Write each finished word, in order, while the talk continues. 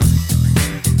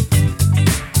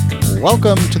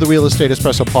Welcome to the Real Estate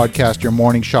Espresso Podcast, your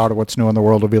morning shot of what's new in the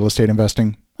world of real estate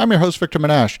investing. I'm your host, Victor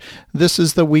Minash. This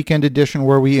is the weekend edition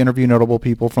where we interview notable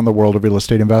people from the world of real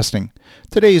estate investing.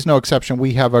 Today is no exception.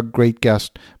 We have a great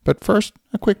guest. But first,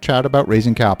 a quick chat about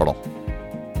raising capital.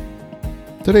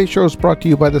 Today's show is brought to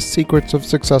you by the secrets of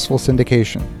successful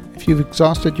syndication. If you've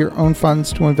exhausted your own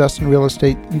funds to invest in real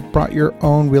estate, you've brought your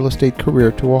own real estate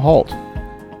career to a halt.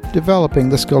 Developing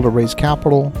the skill to raise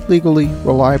capital legally,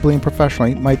 reliably, and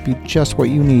professionally might be just what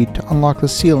you need to unlock the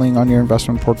ceiling on your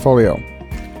investment portfolio.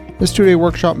 This two-day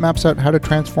workshop maps out how to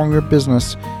transform your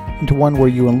business into one where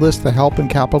you enlist the help and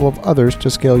capital of others to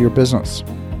scale your business.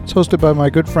 It's hosted by my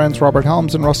good friends Robert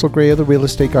Helms and Russell Gray of the Real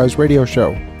Estate Guys radio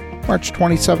show, March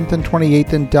 27th and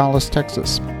 28th in Dallas,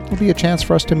 Texas. It'll be a chance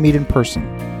for us to meet in person.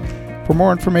 For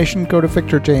more information, go to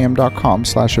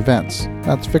victorjm.com/events.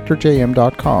 That's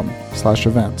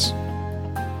victorjm.com/events.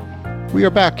 We are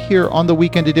back here on the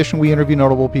weekend edition. We interview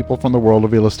notable people from the world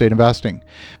of real estate investing.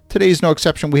 Today's no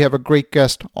exception. We have a great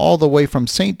guest all the way from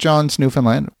St. John's,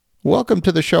 Newfoundland. Welcome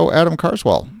to the show, Adam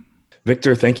Carswell.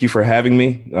 Victor, thank you for having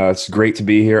me. It's great to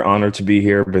be here. Honored to be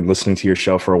here. Been listening to your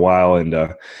show for a while, and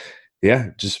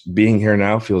just being here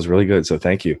now feels really good. So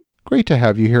thank you. Great to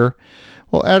have you here.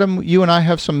 Well, Adam, you and I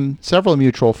have several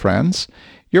mutual friends.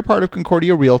 You're part of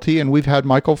Concordia Realty, and we've had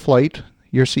Michael Flight,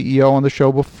 your CEO, on the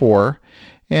show before.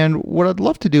 And what I'd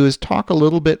love to do is talk a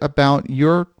little bit about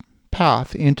your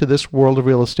path into this world of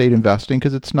real estate investing,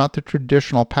 because it's not the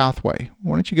traditional pathway.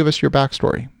 Why don't you give us your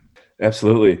backstory?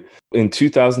 Absolutely. In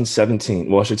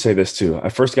 2017, well, I should say this too. I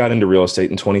first got into real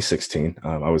estate in 2016.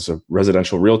 I was a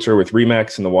residential realtor with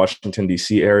RE/MAX in the Washington,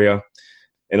 D.C. area.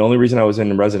 And the only reason I was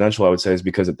in residential, I would say, is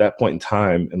because at that point in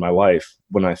time in my life,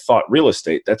 when I thought real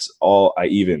estate, that's all I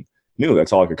even knew.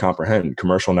 That's all I could comprehend.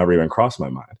 Commercial never even crossed my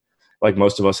mind. Like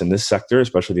most of us in this sector,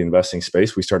 especially the investing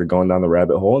space, we started going down the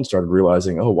rabbit hole and started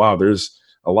realizing, oh, wow, there's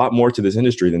a lot more to this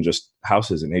industry than just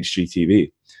houses and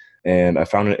HGTV. And I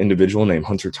found an individual named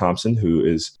Hunter Thompson, who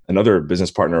is another business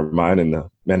partner of mine and the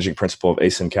managing principal of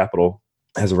ASIM Capital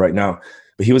as of right now.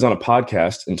 But he was on a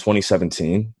podcast in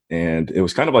 2017, and it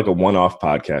was kind of like a one-off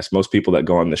podcast. Most people that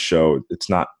go on the show, it's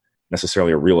not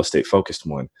necessarily a real estate focused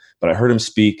one. But I heard him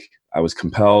speak. I was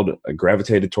compelled. I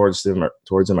gravitated towards him.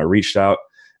 I reached out.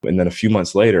 And then a few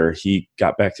months later, he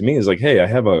got back to me. He's like, hey, I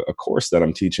have a course that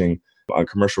I'm teaching on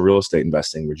commercial real estate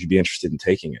investing. Would you be interested in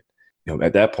taking it?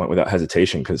 At that point, without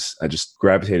hesitation, because I just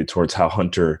gravitated towards how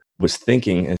Hunter was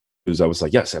thinking. And I was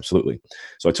like, yes, absolutely.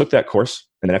 So I took that course.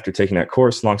 And then after taking that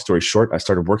course, long story short, I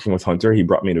started working with Hunter. He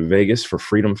brought me to Vegas for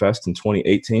Freedom Fest in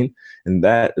 2018. And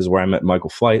that is where I met Michael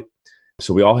Flight.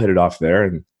 So we all hit it off there.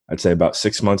 And I'd say about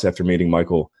 6 months after meeting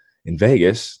Michael in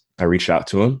Vegas, I reached out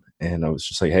to him and I was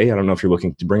just like, hey, I don't know if you're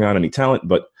looking to bring on any talent,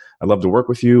 but I'd love to work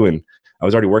with you. And I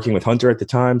was already working with Hunter at the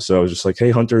time. So I was just like,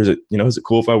 hey, Hunter, is it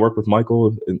cool if I work with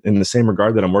Michael in the same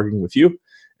regard that I'm working with you?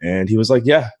 And he was like,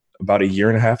 yeah. About a year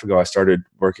and a half ago, I started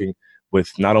working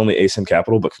with not only ASIM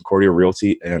Capital, but Concordia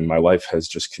Realty. And my life has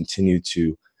just continued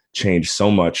to change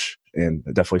so much. And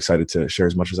I'm definitely excited to share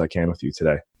as much as I can with you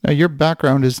today. Now, your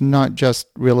background is not just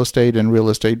real estate and real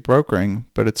estate brokering,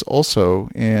 but it's also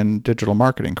in digital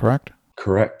marketing, correct?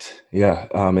 Correct. Yeah.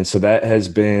 And so that has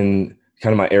been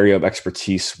kind of my area of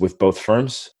expertise with both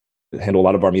firms. I handle a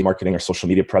lot of our marketing, our social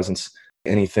media presence,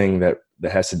 anything that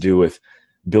has to do with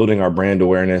building our brand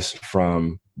awareness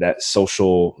from that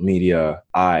social media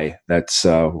eye. That's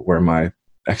where my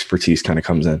expertise kind of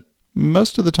comes in.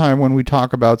 Most of the time when we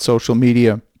talk about social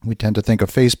media, we tend to think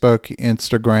of Facebook,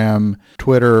 Instagram,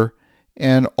 Twitter,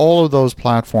 and all of those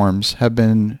platforms have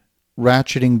been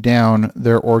ratcheting down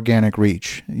their organic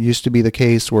reach. It used to be the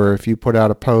case where if you put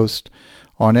out a post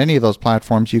on any of those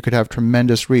platforms, you could have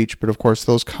tremendous reach. But of course,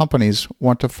 those companies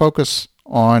want to focus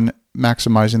on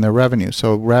maximizing their revenue.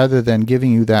 So rather than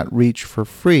giving you that reach for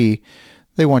free,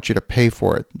 they want you to pay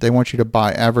for it. They want you to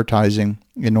buy advertising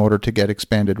in order to get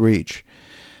expanded reach.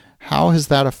 How has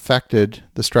that affected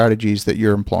the strategies that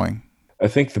you're employing? I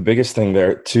think the biggest thing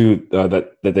there too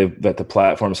that the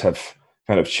platforms have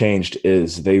kind of changed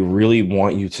is they really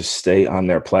want you to stay on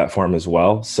their platform as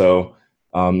well. So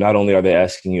not only are they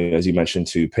asking you, as you mentioned,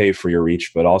 to pay for your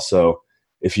reach, but also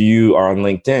if you are on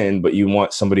LinkedIn, but you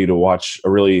want somebody to watch a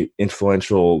really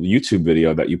influential YouTube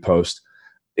video that you post,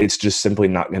 it's just simply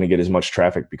not going to get as much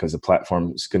traffic because the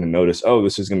platform is going to notice, oh,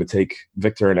 this is going to take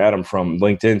Victor and Adam from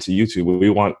LinkedIn to YouTube. We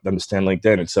want them to stay on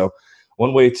LinkedIn. And so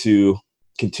one way to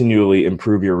continually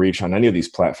improve your reach on any of these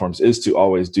platforms is to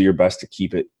always do your best to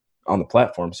keep it on the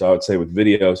platform. So I would say with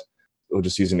videos, we'll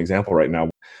just use an example right now.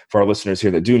 For our listeners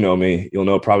here that do know me, you'll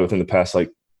know probably within the past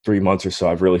 3 months or so,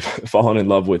 I've really fallen in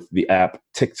love with the app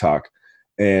TikTok.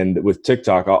 And with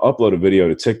TikTok, I'll upload a video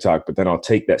to TikTok, but then I'll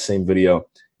take that same video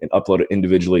and upload it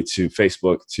individually to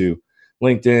Facebook, to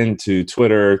LinkedIn, to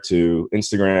Twitter, to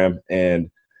Instagram.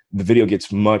 And the video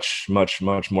gets much, much,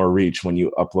 much more reach when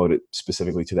you upload it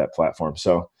specifically to that platform.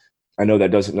 So I know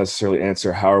that doesn't necessarily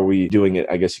answer how are we doing it,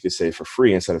 I guess you could say, for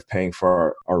free instead of paying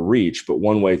for our reach. But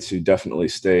one way to definitely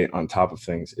stay on top of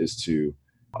things is to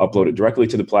upload it directly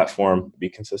to the platform, be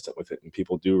consistent with it, and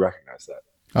people do recognize that.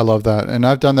 I love that. And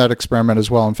I've done that experiment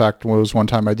as well. In fact, it was one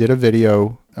time I did a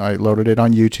video, I loaded it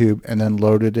on YouTube and then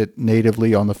loaded it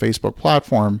natively on the Facebook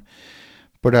platform,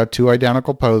 put out 2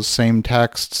 identical posts, same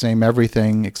text, same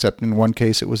everything, except in one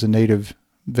case it was a native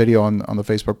video on the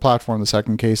Facebook platform. The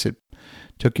second case, it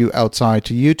took you outside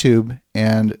to YouTube,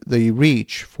 and the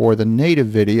reach for the native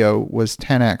video was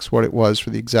 10x what it was for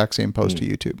the exact same post to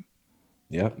YouTube.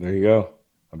 Yeah, there you go.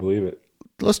 I believe it.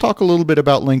 Let's talk a little bit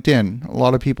about LinkedIn. A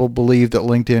lot of people believe that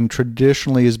LinkedIn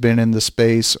traditionally has been in the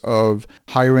space of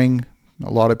hiring. A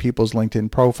lot of people's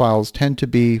LinkedIn profiles tend to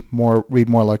read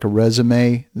more like a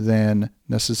resume than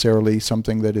necessarily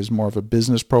something that is more of a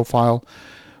business profile.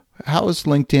 How is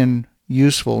LinkedIn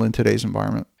useful in today's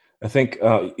environment? I think,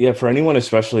 for anyone,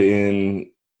 especially in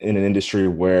an industry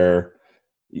where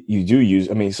you do use,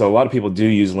 so a lot of people do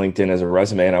use LinkedIn as a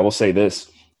resume. And I will say this,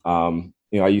 I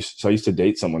used to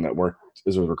date someone that worked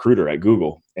as a recruiter at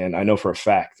Google. And I know for a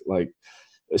fact, like,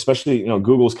 especially,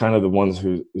 Google's kind of the ones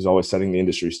who's always setting the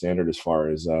industry standard as far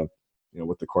as,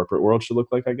 what the corporate world should look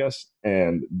like, I guess.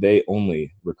 And they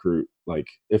only recruit, like,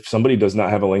 if somebody does not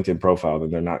have a LinkedIn profile,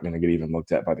 then they're not going to get even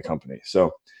looked at by the company.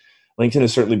 So LinkedIn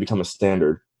has certainly become a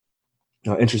standard.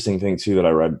 Interesting thing too that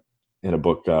I read in a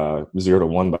book, 0 to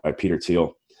 1 by Peter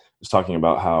Thiel, was talking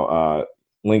about how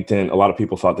LinkedIn, a lot of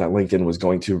people thought that LinkedIn was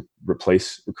going to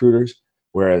replace recruiters,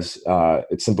 whereas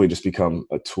it's simply just become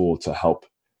a tool to help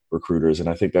recruiters. And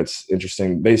I think that's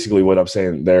interesting. Basically, what I'm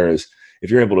saying there is,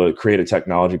 if you're able to create a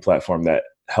technology platform that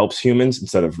helps humans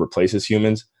instead of replaces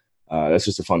humans, that's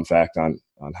just a fun fact on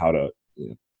how to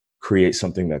create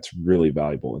something that's really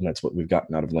valuable. And that's what we've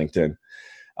gotten out of LinkedIn.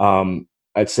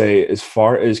 I'd say as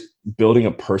far as building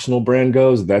a personal brand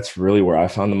goes, that's really where I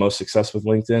found the most success with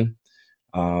LinkedIn.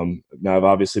 Now, I've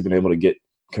obviously been able to get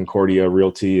Concordia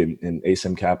Realty and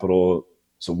ASIM Capital's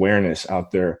awareness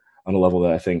out there on a level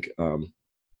that I think,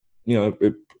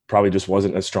 it probably just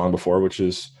wasn't as strong before, which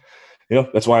is,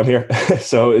 that's why I'm here.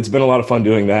 So it's been a lot of fun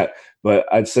doing that. But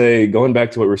I'd say going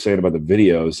back to what we were saying about the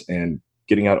videos and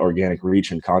getting out organic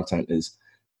reach and content is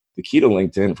the key to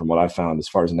LinkedIn, from what I found as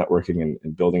far as networking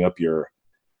and building up your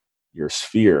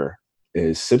sphere,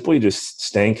 is simply just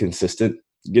staying consistent,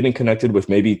 getting connected with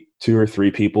maybe 2 or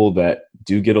 3 people that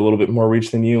do get a little bit more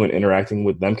reach than you and interacting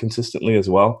with them consistently as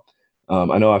well.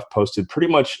 I know I've posted pretty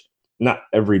much not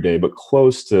every day, but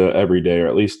close to every day, or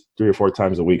at least 3 or 4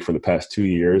 times a week for the past 2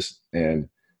 years. And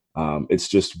it's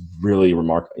just really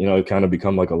remarkable. It kind of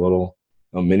become like a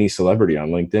mini celebrity on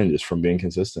LinkedIn just from being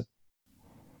consistent.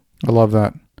 I love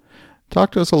that.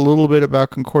 Talk to us a little bit about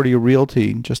Concordia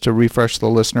Realty, just to refresh the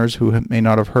listeners who may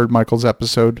not have heard Michael's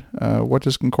episode. What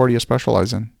does Concordia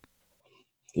specialize in?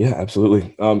 Yeah,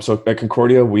 absolutely. So at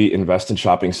Concordia, we invest in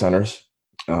shopping centers.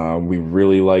 We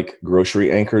really like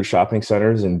grocery anchored shopping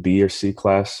centers in B or C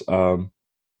class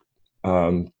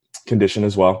condition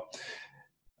as well.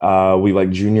 We like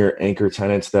junior anchor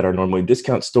tenants that are normally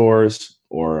discount stores,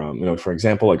 or, for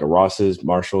example, like a Ross's,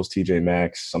 Marshall's, TJ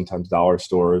Maxx, sometimes dollar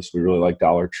stores. We really like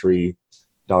Dollar Tree.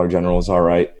 Dollar General is all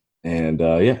right. And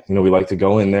we like to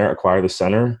go in there, acquire the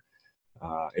center,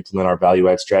 implement our value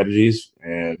add strategies,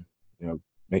 and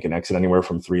make an exit anywhere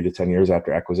from 3 to 10 years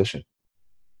after acquisition.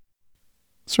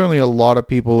 Certainly a lot of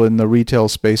people in the retail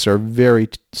space are very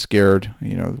scared.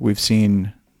 We've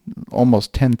seen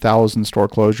almost 10,000 store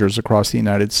closures across the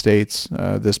United States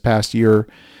this past year,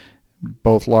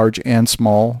 both large and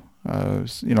small.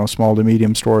 Small to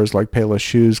medium stores like Payless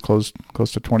Shoes closed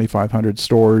close to 2,500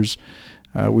 stores.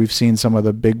 We've seen some of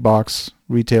the big box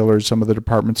retailers, some of the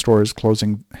department stores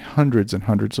closing hundreds and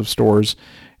hundreds of stores.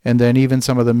 And then even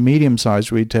some of the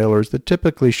medium-sized retailers that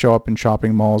typically show up in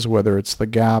shopping malls, whether it's the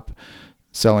Gap,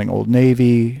 selling Old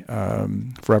Navy,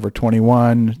 Forever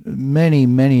 21, many,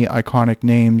 many iconic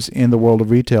names in the world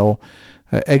of retail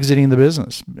exiting the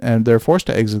business. And they're forced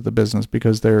to exit the business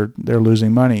because they're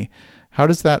losing money. How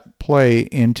does that play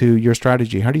into your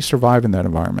strategy? How do you survive in that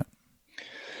environment?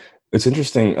 It's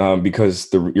interesting because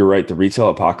you're right. The retail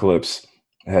apocalypse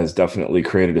has definitely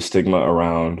created a stigma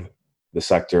around the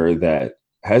sector that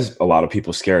has a lot of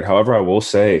people scared. However, I will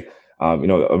say, we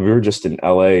were just in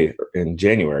LA in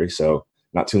January, so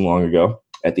not too long ago,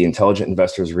 at the Intelligent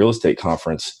Investors Real Estate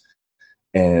Conference.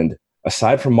 And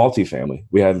aside from multifamily,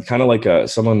 we had kind of like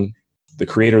the the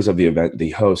creators of the event,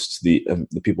 the hosts, the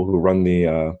people who run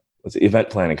the event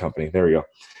planning company. There we go.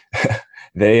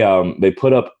 They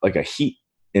put up like a heat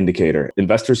indicator.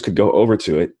 Investors could go over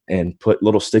to it and put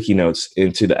little sticky notes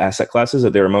into the asset classes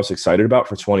that they were most excited about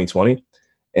for 2020.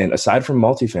 And aside from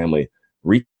multifamily,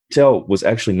 retail was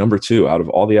actually number 2 out of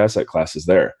all the asset classes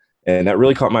there. And that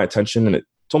really caught my attention. And it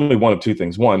told me one of two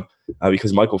things. One,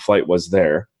 because Michael Flight was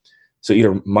there. So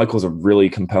either Michael's a really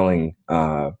compelling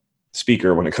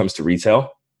speaker when it comes to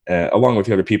retail, along with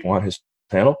the other people on his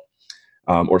panel.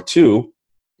 Or two,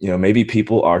 maybe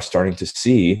people are starting to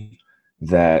see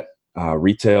that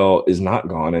retail is not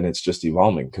gone and it's just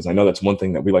evolving. Because I know that's one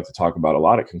thing that we like to talk about a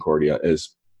lot at Concordia is,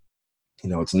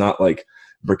 it's not like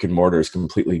brick and mortar is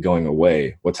completely going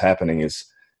away. What's happening is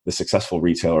the successful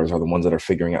retailers are the ones that are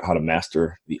figuring out how to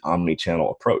master the omni-channel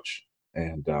approach.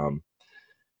 And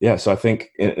so I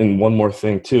think, and one more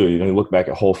thing too, you look back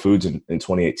at Whole Foods in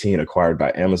 2018, acquired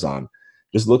by Amazon,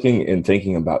 just looking and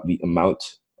thinking about the amount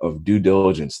of due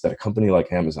diligence that a company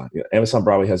like Amazon, Amazon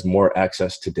probably has more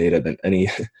access to data than any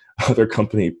other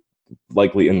company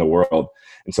likely in the world.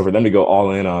 And so for them to go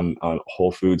all in on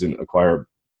Whole Foods and acquire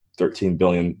 13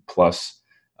 billion plus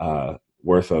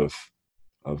worth of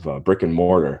brick and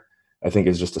mortar, I think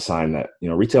is just a sign that,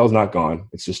 retail is not gone.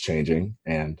 It's just changing.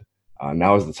 And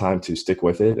now is the time to stick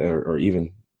with it or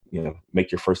even,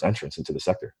 make your first entrance into the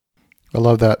sector. I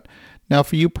love that. Now,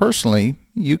 for you personally,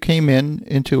 you came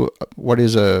into what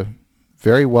is a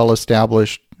very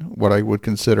well-established, what I would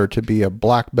consider to be a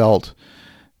black belt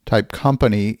type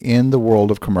company in the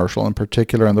world of commercial, in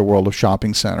particular in the world of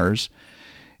shopping centers.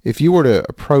 If you were to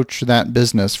approach that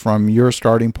business from your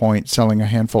starting point, selling a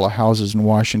handful of houses in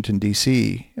Washington,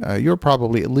 D.C., you're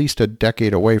probably at least a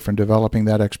decade away from developing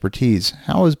that expertise.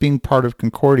 How has being part of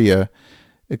Concordia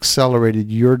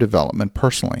accelerated your development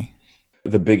personally?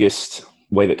 The biggest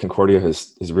way that Concordia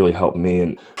has really helped me,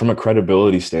 and from a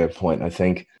credibility standpoint, I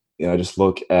think, I just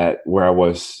look at where I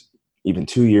was even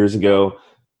 2 years ago,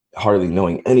 hardly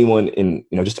knowing anyone in,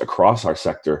 just across our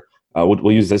sector.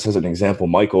 We'll use this as an example.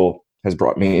 Michael has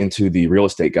brought me into the Real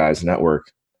Estate Guys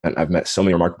network, and I've met so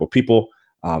many remarkable people.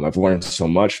 I've learned so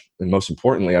much, and most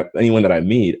importantly, anyone that I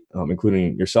meet,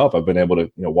 including yourself, I've been able to,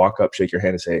 walk up, shake your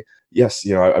hand, and say, yes,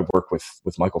 I work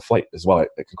with Michael Flight as well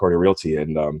at Concordia Realty,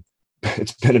 and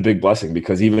it's been a big blessing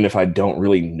because even if I don't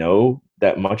really know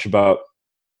that much about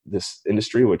this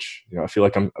industry, which I feel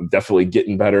like I'm definitely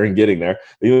getting better and getting there,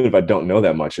 but even if I don't know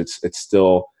that much,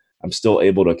 I'm still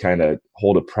able to kind of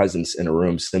hold a presence in a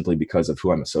room simply because of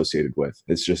who I'm associated with.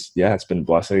 It's just, it's been a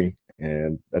blessing.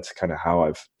 And that's kind of how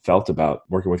I've felt about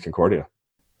working with Concordia.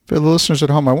 For the listeners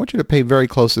at home, I want you to pay very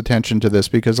close attention to this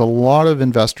because a lot of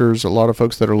investors, a lot of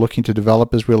folks that are looking to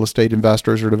develop as real estate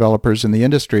investors or developers in the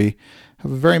industry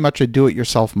have very much a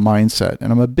do-it-yourself mindset.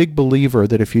 And I'm a big believer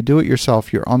that if you do it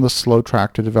yourself, you're on the slow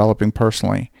track to developing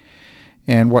personally.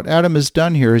 And what Adam has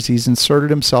done here is he's inserted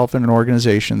himself in an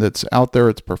organization that's out there,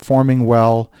 it's performing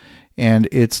well, and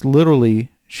it's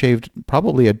literally shaved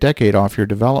probably a decade off your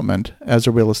development as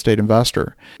a real estate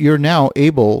investor.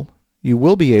 You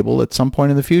will be able at some point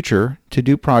in the future to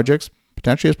do projects,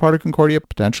 potentially as part of Concordia,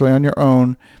 potentially on your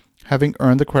own, having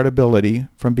earned the credibility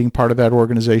from being part of that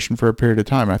organization for a period of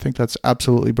time. I think that's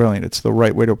absolutely brilliant. It's the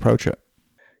right way to approach it.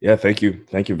 Yeah, thank you.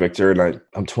 Thank you, Victor. And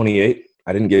I'm 28.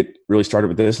 I didn't get really started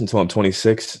with this until I'm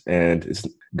 26, and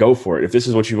go for it. If this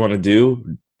is what you want to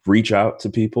do, reach out to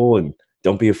people and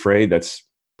don't be afraid. That's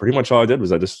pretty much all I did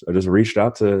was I just reached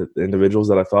out to the individuals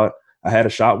that I thought I had a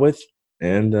shot with,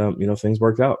 and things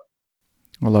worked out.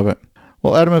 I love it.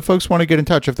 Well, Adam, if folks want to get in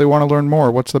touch, if they want to learn more,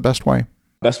 what's the best way?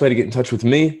 Best way to get in touch with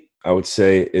me, I would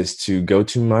say, is to go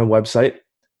to my website,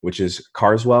 which is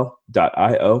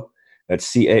carswell.io.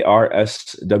 That's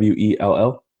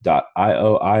carswell.io.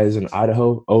 I is in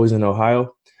Idaho, O is in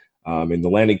Ohio. And the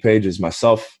landing page is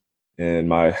myself and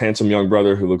my handsome young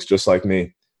brother who looks just like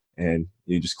me. And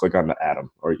you just click on the Adam,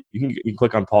 or you can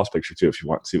click on Paul's picture too if you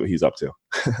want to see what he's up to.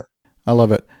 I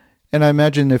love it. And I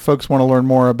imagine if folks want to learn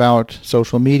more about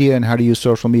social media and how to use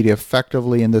social media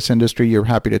effectively in this industry, you're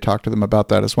happy to talk to them about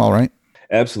that as well, right?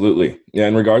 Absolutely. Yeah.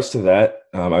 In regards to that,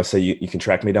 I say you can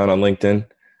track me down on LinkedIn.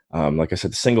 Like I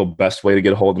said, the single best way to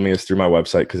get a hold of me is through my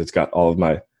website because it's got all of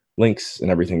my links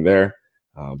and everything there.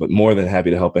 But more than happy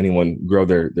to help anyone grow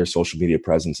their social media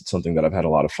presence. It's something that I've had a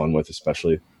lot of fun with,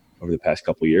 especially over the past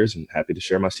couple of years, and happy to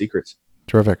share my secrets.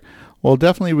 Terrific. Well,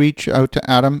 definitely reach out to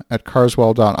Adam at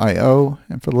carswell.io.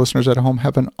 And for the listeners at home,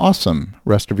 have an awesome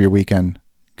rest of your weekend.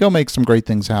 Go make some great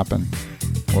things happen.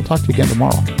 We'll talk to you again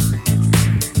tomorrow.